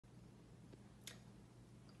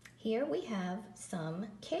Here we have some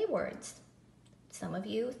K words. Some of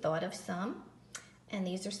you thought of some, and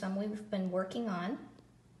these are some we've been working on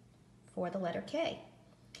for the letter K.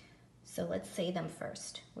 So let's say them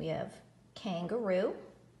first. We have kangaroo,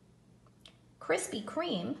 Krispy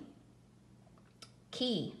Kreme,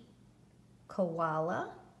 key,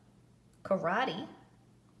 koala, karate,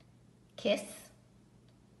 kiss,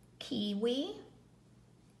 kiwi,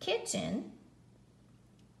 kitchen,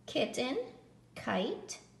 kitten,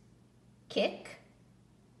 kite, kick,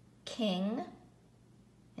 king,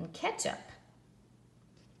 and ketchup.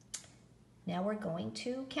 Now we're going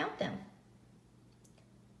to count them.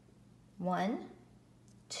 1,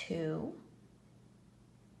 2,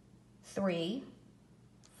 3,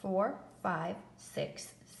 4, 5,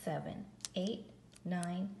 6, 7, 8,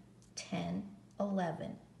 9, 10,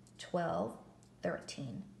 11, 12,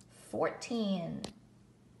 13, 14.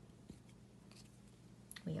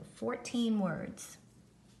 We have 14 words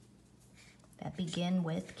that begin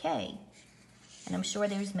with K. And I'm sure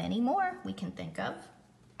there's many more we can think of.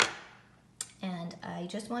 And I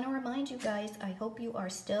just want to remind you guys, I hope you are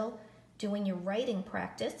still doing your writing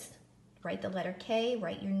practice. Write the letter K,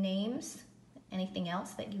 write your names, anything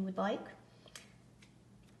else that you would like.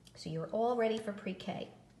 So you're all ready for pre-K.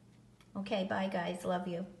 Okay, bye guys, love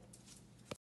you.